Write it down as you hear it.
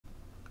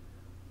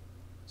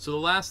So the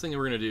last thing that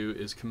we're going to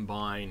do is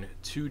combine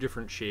two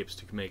different shapes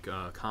to make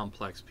a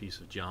complex piece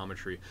of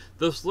geometry.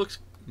 This looks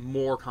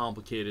more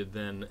complicated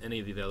than any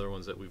of the other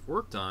ones that we've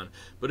worked on,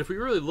 but if we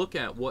really look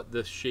at what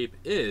this shape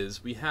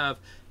is, we have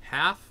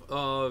half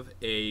of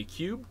a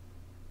cube,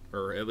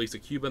 or at least a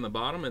cube on the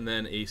bottom, and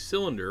then a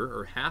cylinder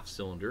or half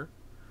cylinder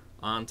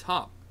on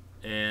top.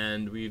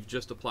 And we've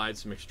just applied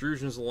some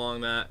extrusions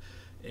along that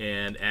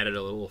and added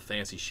a little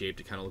fancy shape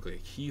to kind of look like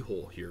a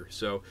keyhole here.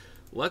 So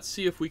let's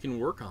see if we can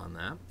work on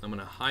that. I'm going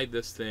to hide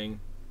this thing.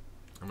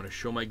 I'm going to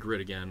show my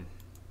grid again.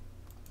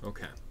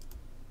 Okay.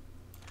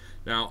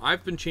 Now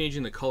I've been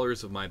changing the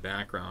colors of my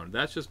background.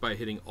 That's just by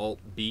hitting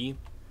Alt-B,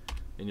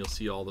 and you'll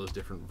see all those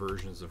different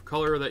versions of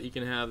color that you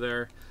can have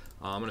there.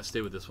 I'm going to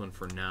stay with this one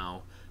for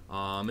now.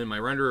 I'm in my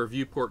renderer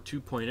viewport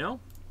 2.0,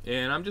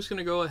 and I'm just going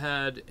to go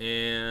ahead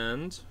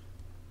and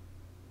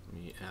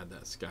let me add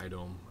that sky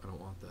dome. I don't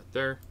want that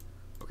there.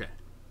 Okay.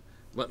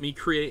 Let me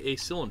create a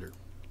cylinder.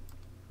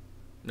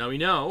 Now we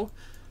know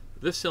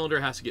this cylinder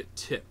has to get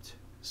tipped.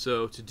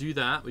 So to do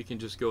that, we can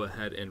just go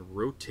ahead and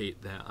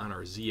rotate that on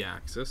our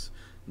z-axis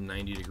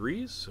 90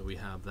 degrees. So we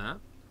have that.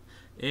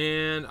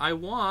 And I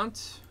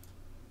want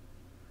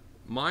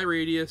my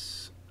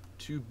radius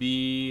to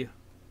be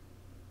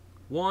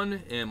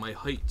 1 and my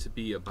height to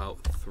be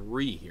about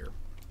 3 here.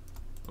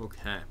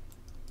 Okay.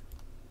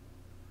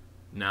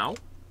 Now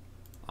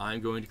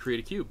I'm going to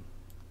create a cube.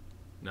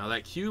 Now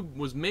that cube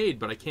was made,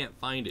 but I can't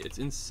find it. It's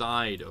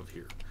inside of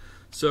here.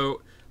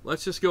 So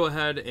let's just go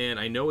ahead, and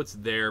I know it's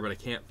there, but I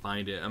can't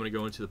find it. I'm going to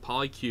go into the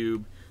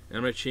polycube, and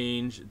I'm going to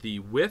change the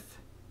width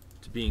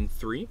to being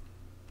 3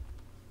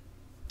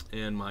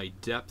 and my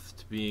depth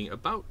to being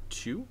about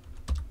 2.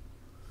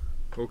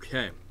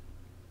 Okay.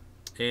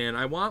 And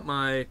I want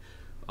my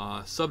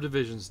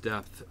subdivision's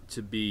depth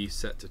to be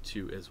set to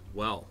 2 as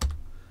well.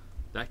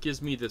 That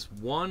gives me this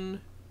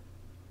one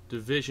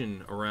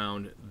division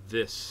around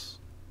this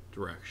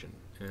direction,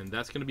 and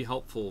that's going to be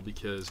helpful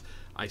because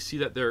I see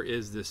that there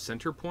is this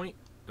center point,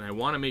 and I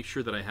want to make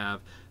sure that I have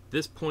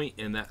this point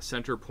and that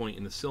center point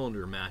in the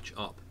cylinder match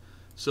up.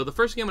 So the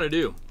first thing I'm going to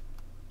do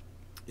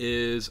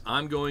is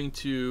I'm going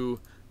to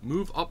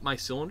move up my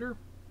cylinder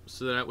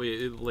so that way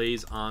it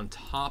lays on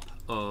top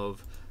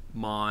of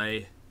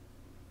my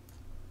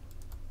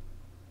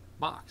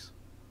box.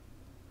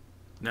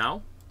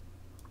 Now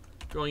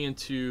going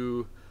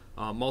into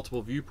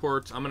multiple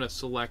viewports, I'm going to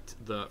select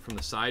from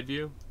the side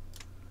view,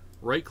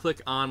 right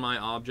click on my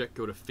object,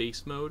 go to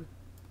face mode,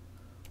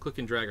 click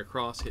and drag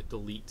across, hit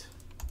delete.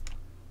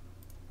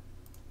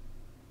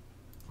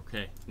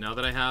 Okay, now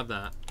that I have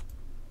that,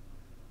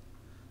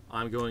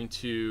 I'm going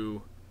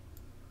to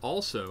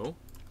also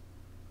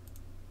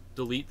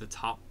delete the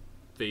top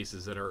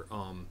faces that are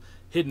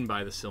hidden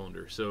by the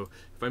cylinder. So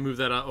if I move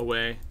that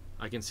away,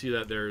 I can see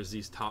that there's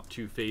these top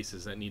 2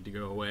 faces that need to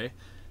go away.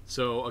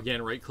 So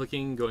again, right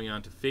clicking, going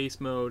on to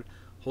face mode,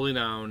 holding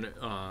down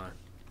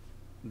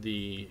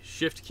the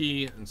shift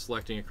key and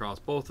selecting across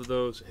both of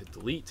those, hit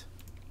delete.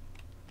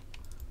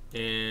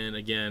 And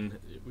again,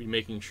 we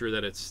making sure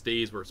that it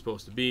stays where it's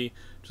supposed to be.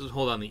 Just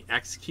hold on the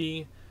X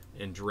key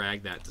and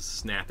drag that to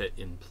snap it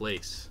in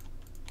place.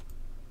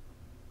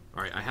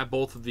 Alright, I have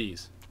both of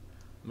these.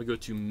 I'm going to go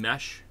to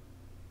Mesh,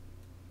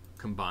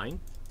 Combine,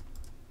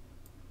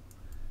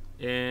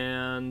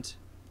 and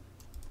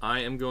I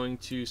am going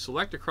to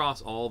select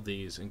across all of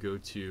these and go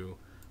to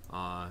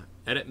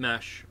Edit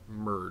Mesh,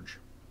 Merge.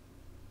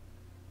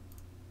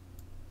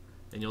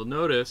 And you'll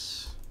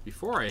notice,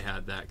 before I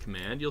had that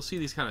command, you'll see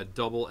these kind of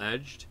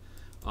double-edged,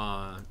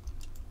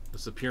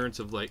 this appearance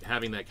of like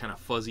having that kind of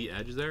fuzzy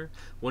edge there.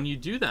 When you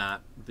do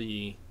that,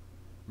 the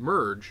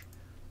merge,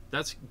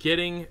 that's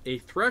getting a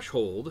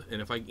threshold,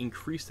 and if I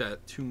increase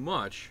that too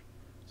much,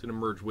 it's going to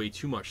merge way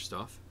too much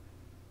stuff.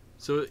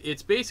 So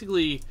it's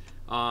basically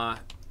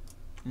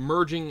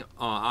merging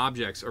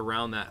objects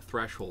around that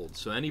threshold.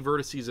 So any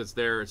vertices that's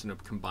there, it's going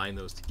to combine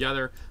those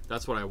together.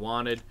 That's what I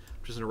wanted.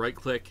 I'm just going to right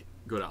click,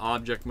 go to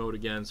object mode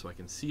again so I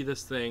can see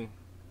this thing.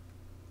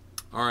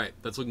 Alright,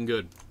 that's looking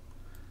good.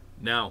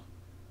 Now,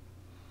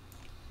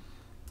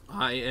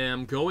 I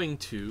am going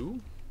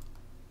to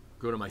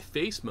go to my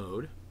face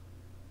mode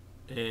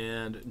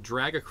and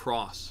drag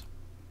across.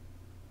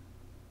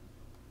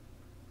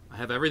 I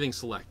have everything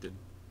selected.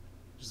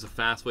 Just a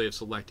fast way of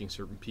selecting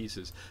certain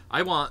pieces.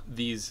 I want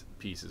these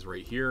pieces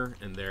right here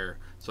and there.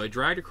 So I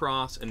dragged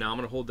across, and now I'm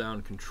going to hold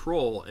down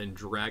Control and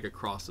drag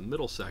across the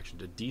middle section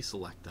to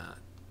deselect that.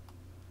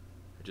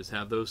 I just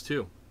have those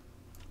two.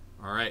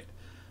 Alright.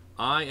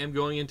 I am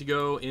going to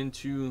go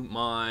into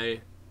my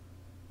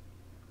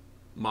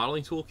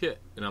modeling toolkit,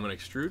 and I'm going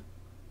to extrude.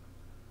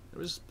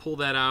 I'll just pull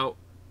that out,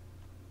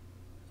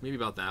 maybe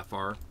about that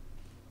far.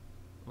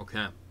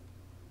 Okay.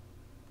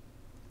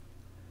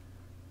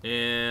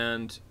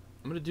 And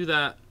I'm going to do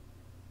that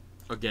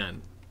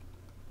again.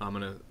 I'm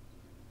going to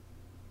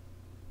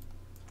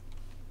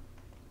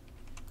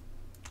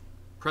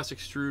press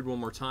extrude one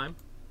more time.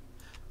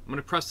 I'm going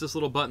to press this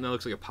little button that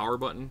looks like a power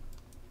button,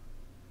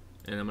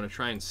 and I'm going to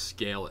try and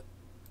scale it.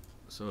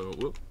 So,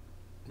 whoop,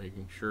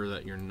 making sure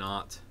that you're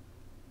not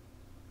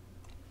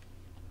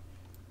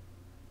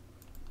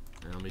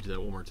me do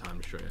that one more time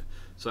to show you.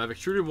 So I've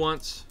extruded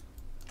once,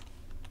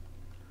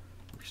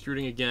 I'm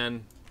extruding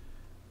again.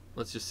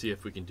 Let's just see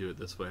if we can do it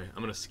this way.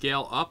 I'm going to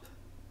scale up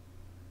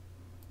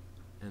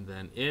and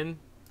then in.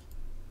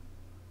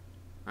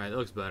 All right, that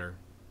looks better.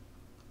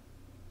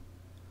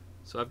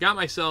 So I've got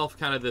myself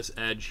kind of this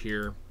edge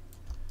here.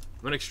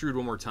 I'm going to extrude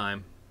one more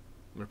time.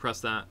 I'm going to press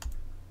that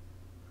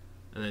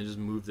and then just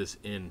move this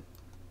in.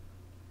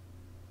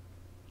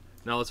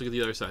 Now let's look at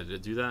the other side. Did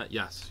it do that?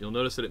 Yes. You'll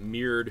notice that it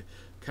mirrored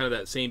kind of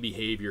that same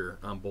behavior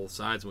on both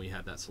sides when we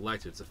had that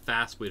selected. It's a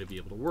fast way to be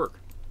able to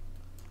work.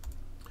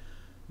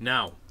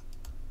 Now,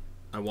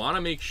 I want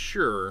to make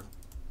sure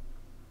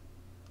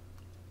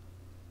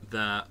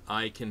that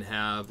I can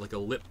have like a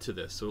lip to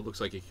this so it looks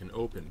like it can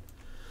open.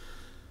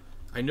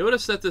 I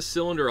noticed that this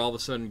cylinder all of a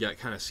sudden got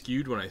kind of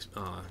skewed when I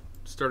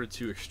started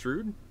to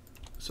extrude.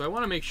 So I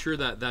want to make sure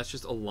that that's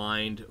just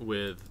aligned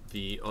with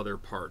the other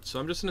part. So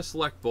I'm just going to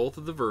select both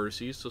of the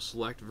vertices. So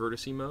select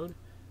vertice mode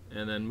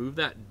and then move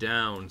that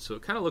down so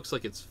it kind of looks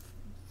like it's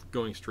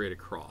going straight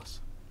across.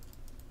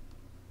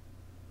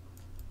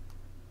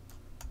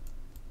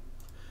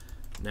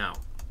 Now,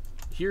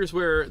 here's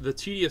where the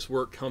tedious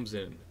work comes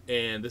in.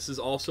 And this is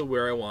also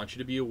where I want you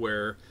to be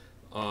aware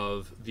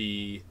of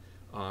the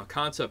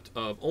concept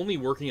of only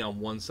working on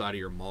one side of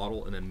your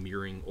model and then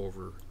mirroring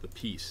over the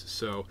piece.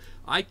 So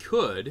I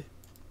could,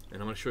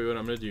 and I'm going to show you what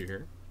I'm going to do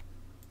here.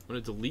 I'm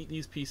going to delete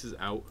these pieces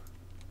out.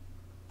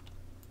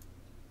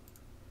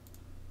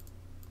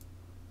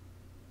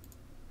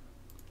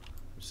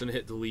 I'm just going to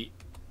hit delete.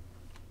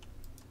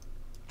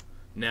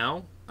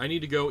 Now I need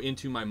to go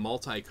into my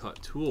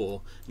multi-cut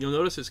tool. You'll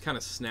notice it's kind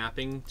of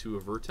snapping to a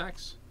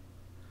vertex.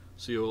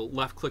 So you'll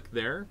left click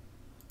there,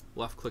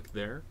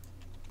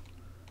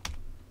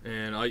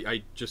 and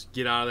I just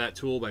get out of that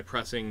tool by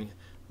pressing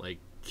like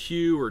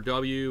Q or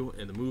W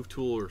and the move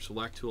tool or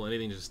select tool,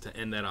 anything just to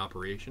end that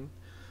operation.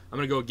 I'm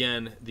going to go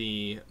again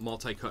the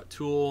multi-cut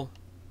tool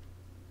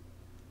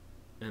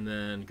and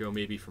then go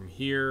maybe from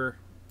here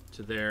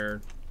to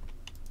there.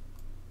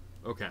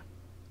 Okay.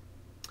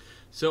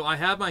 So I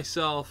have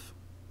myself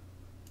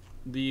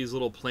these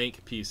little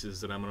plank pieces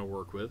that I'm going to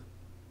work with.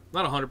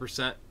 Not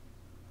 100%,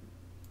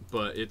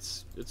 but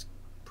it's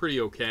pretty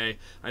okay.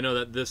 I know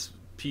that this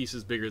piece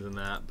is bigger than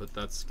that, but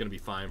that's going to be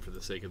fine for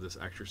the sake of this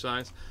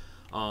exercise.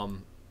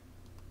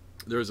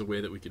 There's a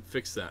way that we could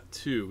fix that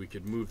too. We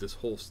could move this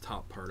whole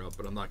top part up,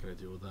 but I'm not going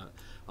to deal with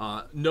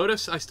that.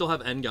 Notice I still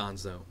have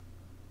n-gons though.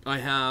 I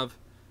have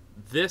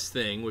this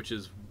thing, which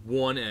is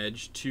one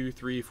edge, 2,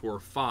 3, 4,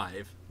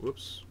 5.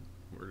 Whoops,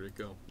 where did it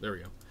go? There we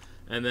go.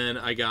 And then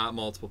I got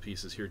multiple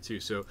pieces here too.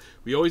 So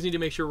we always need to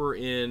make sure we're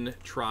in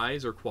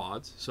tris or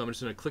quads. So I'm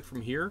just going to click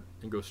from here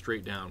and go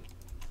straight down.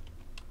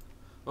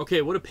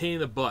 Okay, what a pain in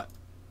the butt.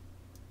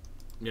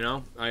 You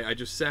know, I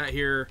just sat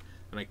here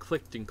and I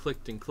clicked and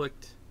clicked and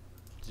clicked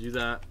to do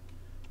that.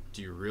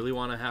 Do you really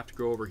want to have to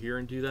go over here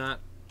and do that?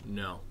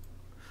 No.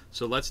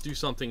 So let's do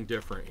something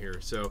different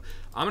here. So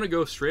I'm going to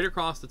go straight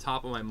across the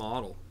top of my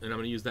model and I'm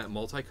going to use that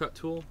multi-cut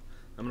tool.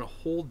 I'm going to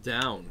hold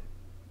down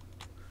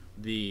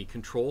the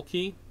control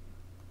key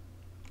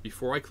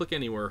before I click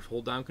anywhere.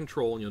 Hold down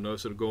control and you'll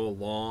notice it'll go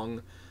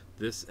along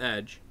this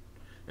edge.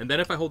 And then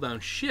if I hold down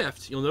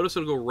shift, you'll notice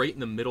it'll go right in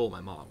the middle of my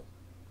model.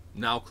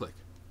 Now click.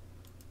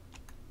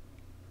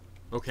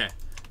 Okay,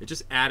 it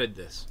just added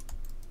this.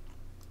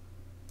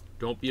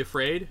 Don't be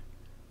afraid.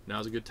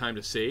 Now's a good time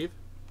to save.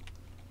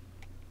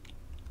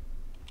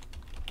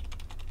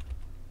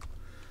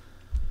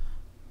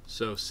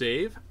 So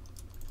save,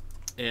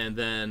 and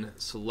then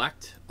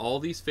select all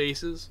these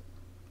faces,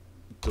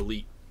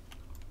 delete,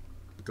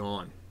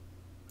 gone.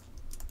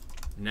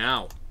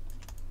 Now,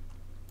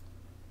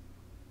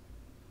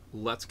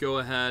 let's go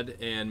ahead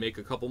and make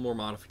a couple more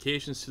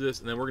modifications to this,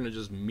 and then we're going to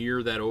just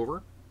mirror that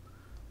over.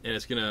 And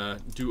it's going to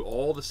do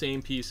all the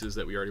same pieces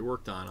that we already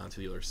worked on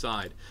onto the other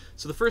side.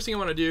 So the first thing I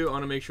want to do, I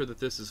want to make sure that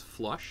this is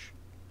flush.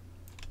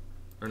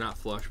 Or not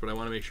flush, but I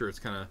want to make sure it's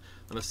kind of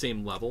on the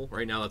same level.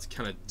 Right now that's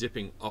kind of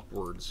dipping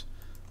upwards.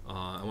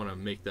 I want to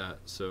make that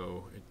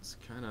so it's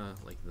kind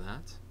of like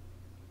that.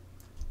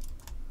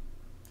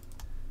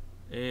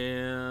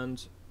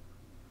 And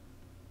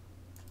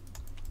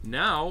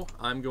now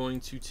I'm going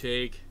to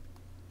take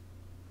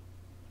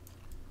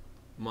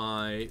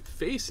my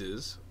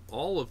faces,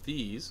 all of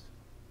these.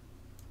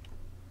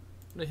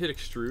 I'm going to hit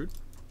extrude.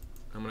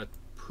 I'm going to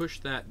push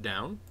that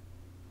down.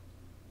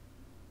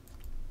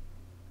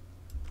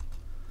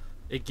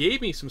 It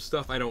gave me some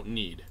stuff I don't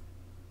need.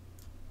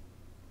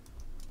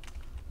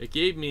 It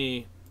gave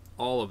me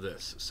all of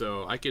this.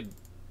 So I could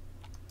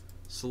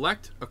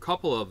select a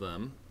couple of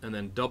them and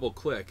then double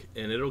click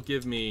and it'll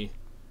give me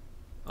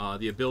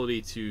the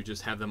ability to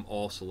just have them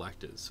all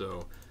selected.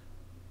 So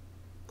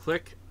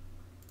click,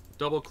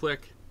 double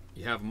click,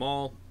 you have them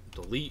all,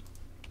 delete,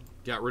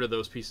 got rid of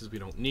those pieces we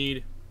don't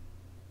need.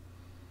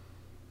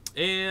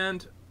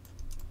 And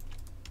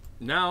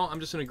now I'm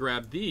just going to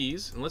grab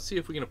these and let's see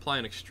if we can apply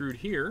an extrude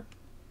here.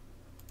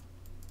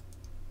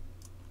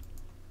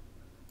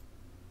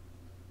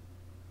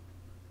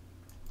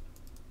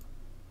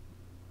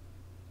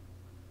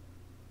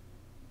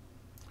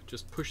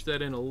 just push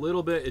that in a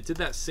little bit. It did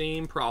that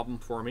same problem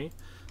for me.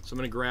 So I'm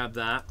going to grab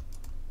that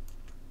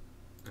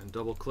and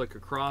double click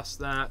across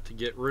that to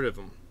get rid of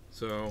them.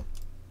 So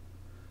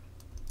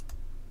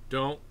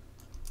don't,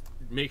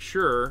 make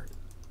sure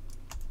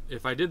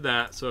if I did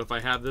that, so if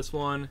I have this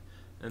one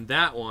and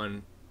that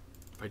one,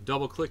 if I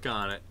double click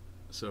on it,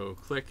 so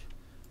click,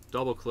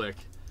 double click,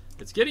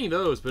 it's getting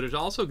those, but it's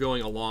also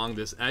going along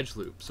this edge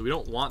loop. So we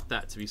don't want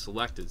that to be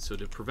selected. So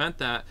to prevent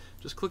that,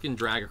 just click and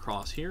drag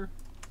across here,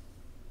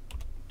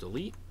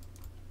 delete.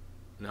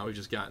 Now we've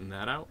just gotten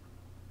that out.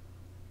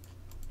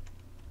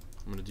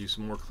 I'm going to do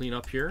some more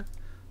cleanup here,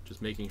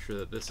 just making sure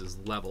that this is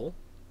level,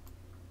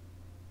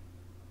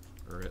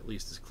 or at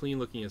least as clean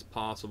looking as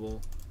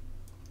possible.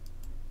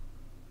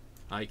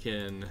 I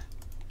can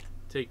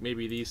take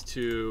maybe these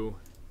two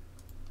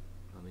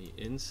on the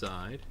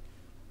inside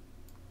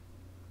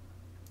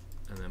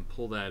and then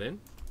pull that in.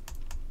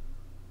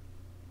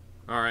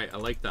 Alright, I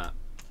like that.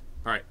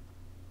 Alright,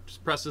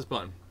 just press this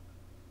button.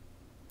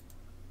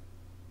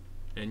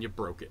 And you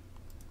broke it.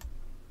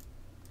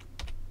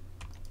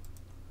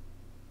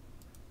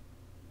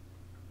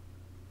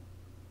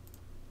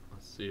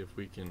 Let's see if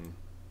we can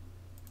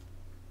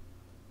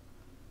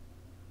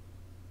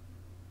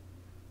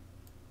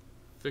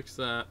fix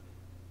that.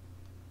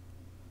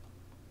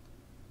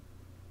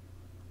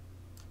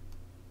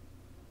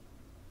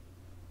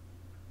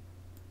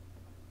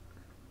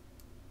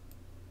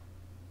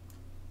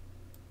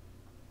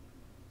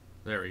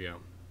 There we go.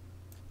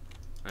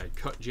 I had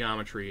cut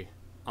geometry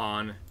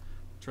on,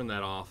 turn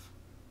that off,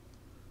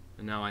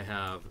 and now I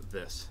have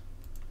this.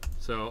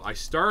 So I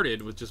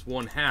started with just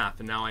 1/2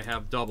 and now I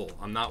have double.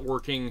 I'm not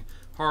working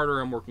harder,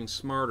 I'm working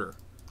smarter.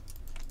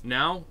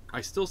 Now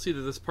I still see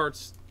that this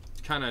part's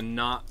kind of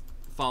not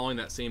following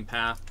that same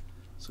path.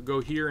 So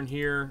go here and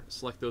here,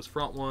 select those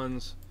front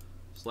ones,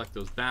 select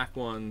those back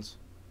ones,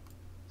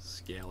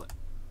 scale it.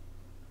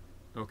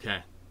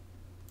 Okay.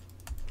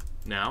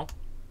 Now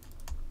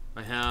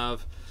I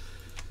have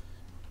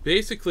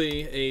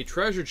basically a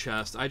treasure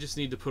chest. I just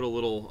need to put a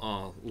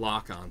little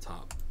lock on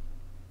top.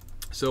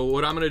 So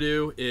what I'm going to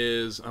do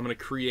is I'm going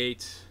to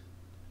create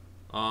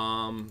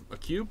a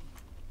cube.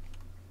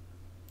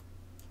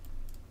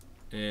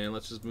 And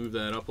let's just move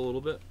that up a little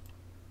bit.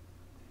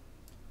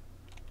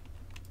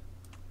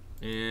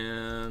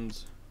 And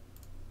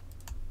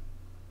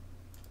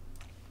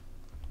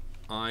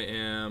I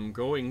am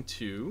going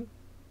to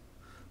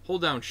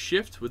hold down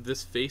Shift with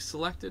this face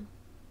selected.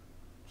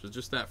 So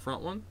just that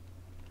front one.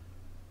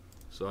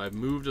 So I've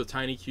moved a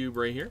tiny cube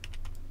right here.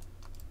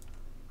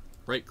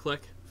 Right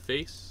click,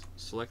 face,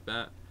 select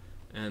that,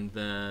 and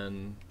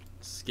then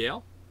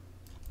scale.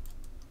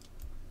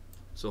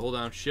 So hold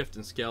down Shift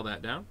and scale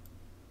that down.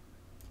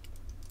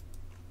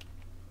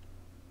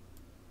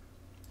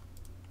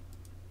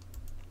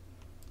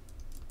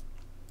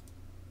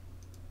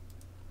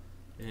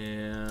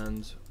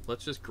 And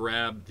let's just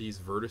grab these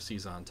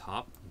vertices on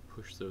top and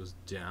push those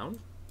down.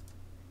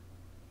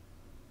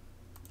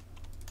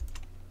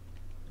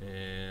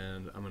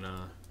 And I'm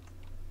gonna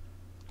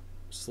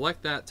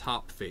select that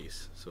top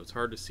face, so it's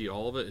hard to see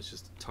all of it, it's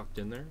just tucked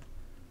in there.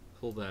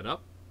 Pull that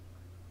up,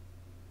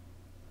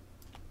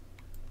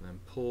 and then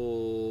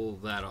pull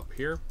that up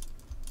here.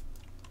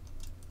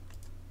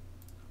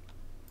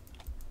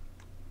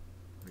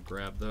 I'm gonna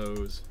grab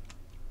those,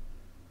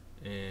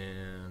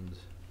 and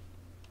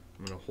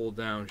I'm gonna hold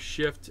down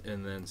Shift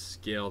and then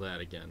scale that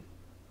again.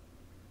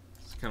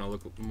 It's kind of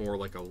look more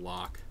like a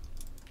lock.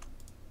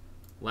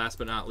 Last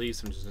but not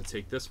least, I'm just going to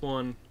take this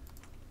one,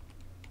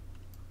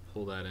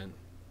 pull that in.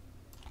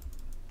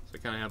 So I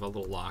kind of have a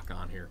little lock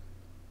on here.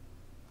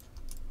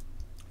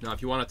 Now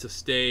if you want it to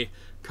stay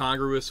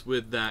congruous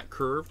with that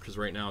curve, because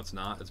right now it's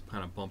not, it's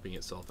kind of bumping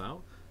itself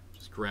out,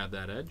 just grab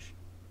that edge.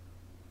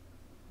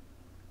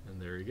 And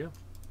there you go.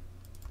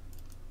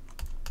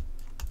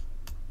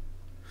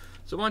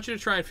 So I want you to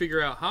try and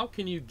figure out how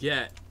can you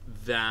get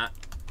that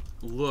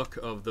look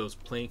of those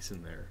planks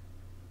in there.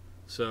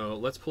 So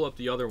let's pull up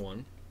the other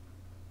one.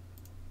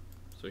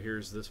 So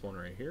here's this one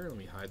right here. Let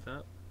me hide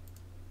that.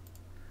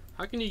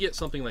 How can you get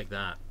something like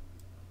that?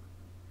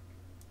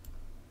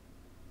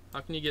 How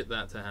can you get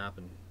that to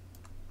happen?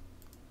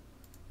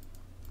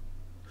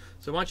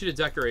 So I want you to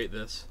decorate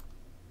this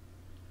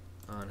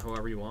on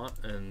however you want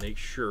and make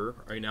sure.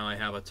 Right now I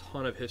have a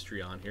ton of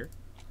history on here.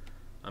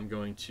 I'm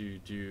going to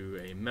do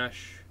a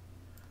mesh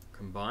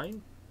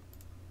combine.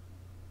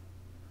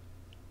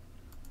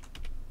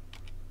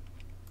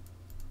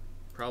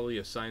 Probably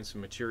assign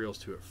some materials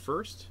to it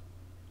first,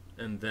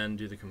 and then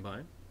do the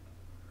combine.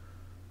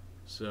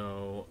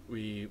 So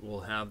we will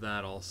have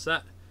that all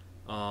set.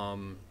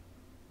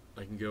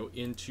 I can go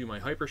into my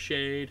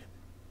Hypershade,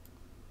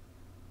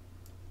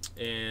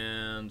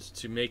 and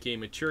to make a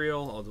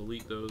material, I'll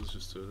delete those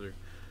just so they're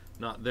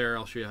not there.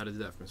 I'll show you how to do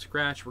that from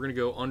scratch. We're going to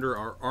go under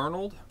our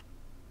Arnold,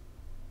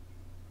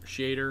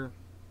 shader,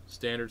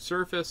 standard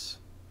surface,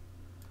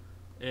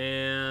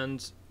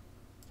 and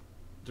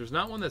there's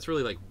not one that's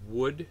really like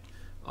wood,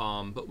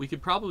 but we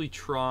could probably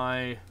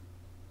try.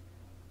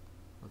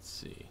 Let's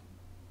see.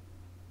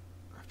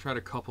 I've tried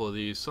a couple of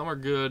these. Some are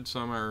good,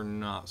 some are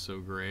not so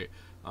great.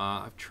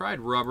 I've tried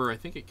rubber. I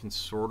think it can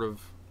sort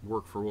of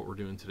work for what we're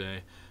doing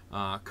today.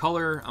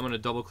 Color, I'm going to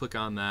double click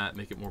on that,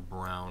 make it more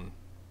brown.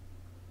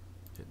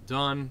 Hit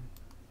done.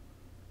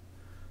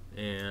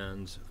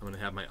 And I'm going to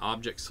have my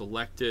object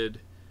selected,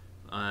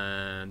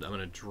 and I'm going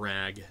to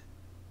drag,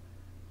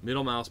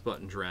 middle mouse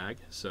button drag,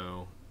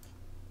 so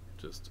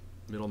just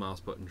middle mouse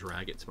button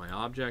drag it to my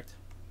object.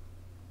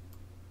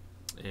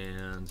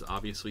 And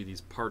obviously these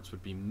parts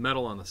would be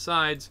metal on the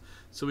sides,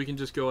 so we can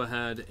just go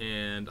ahead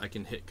and I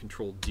can hit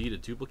Control D to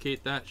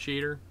duplicate that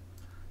shader.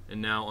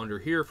 And now under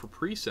here for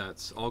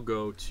presets, I'll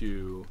go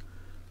to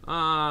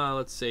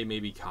let's say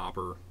maybe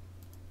copper,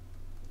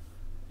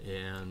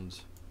 and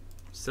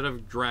instead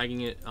of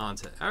dragging it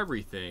onto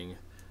everything,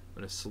 I'm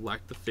going to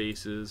select the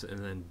faces and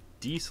then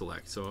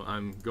deselect. So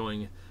I'm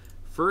going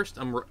first,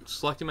 I'm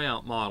selecting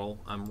my model,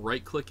 I'm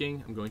right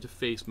clicking, I'm going to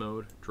face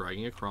mode,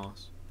 dragging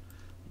across,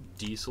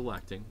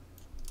 deselecting,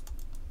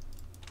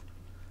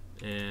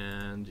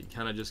 and you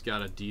kind of just got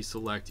to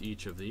deselect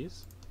each of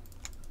these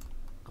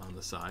on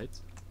the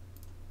sides.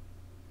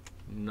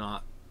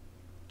 Not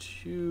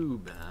too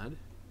bad.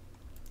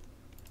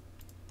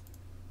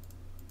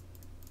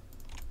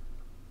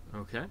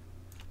 Okay,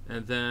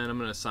 and then I'm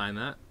going to assign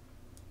that,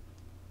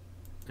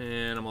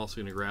 and I'm also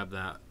going to grab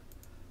that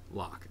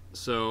lock.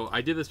 So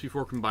I did this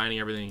before combining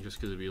everything just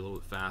because it'd be a little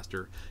bit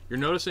faster. You're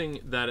noticing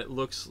that it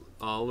looks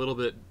a little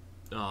bit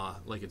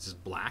like it's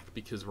just black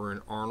because we're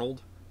in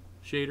Arnold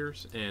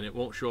shaders, and it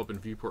won't show up in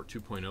Viewport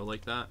 2.0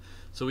 like that.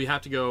 So we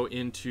have to go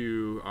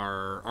into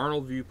our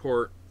Arnold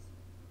viewport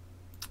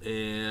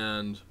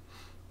and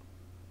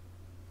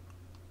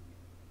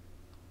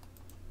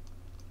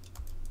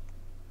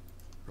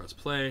press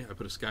play. I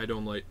put a sky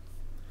dome light,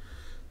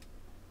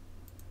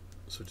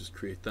 so just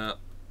create that,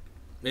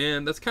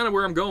 and that's kind of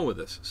where I'm going with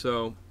this.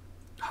 So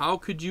how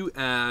could you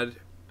add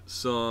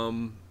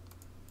some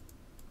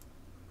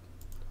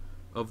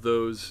of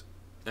those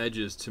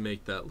edges to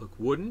make that look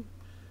wooden?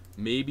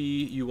 Maybe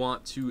you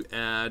want to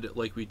add,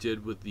 like we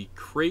did with the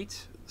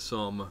crate,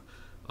 some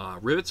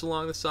rivets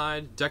along the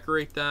side,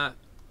 decorate that.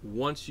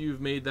 Once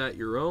you've made that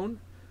your own,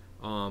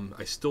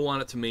 I still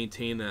want it to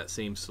maintain that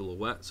same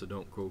silhouette, so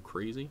don't go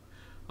crazy.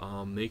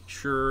 Make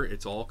sure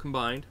it's all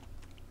combined.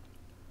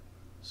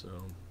 So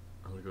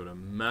I'm going to go to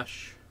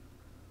Mesh,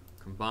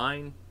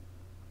 Combine,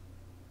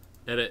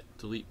 Edit,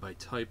 Delete by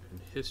Type and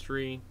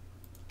History,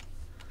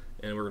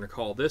 and we're going to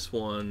call this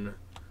one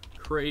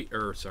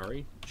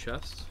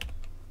Chest.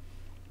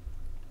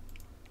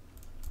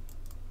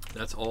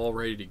 That's all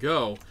ready to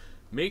go.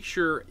 Make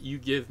sure you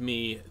give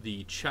me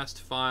the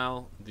chest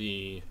file,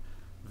 the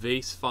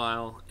vase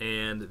file,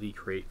 and the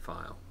crate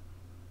file.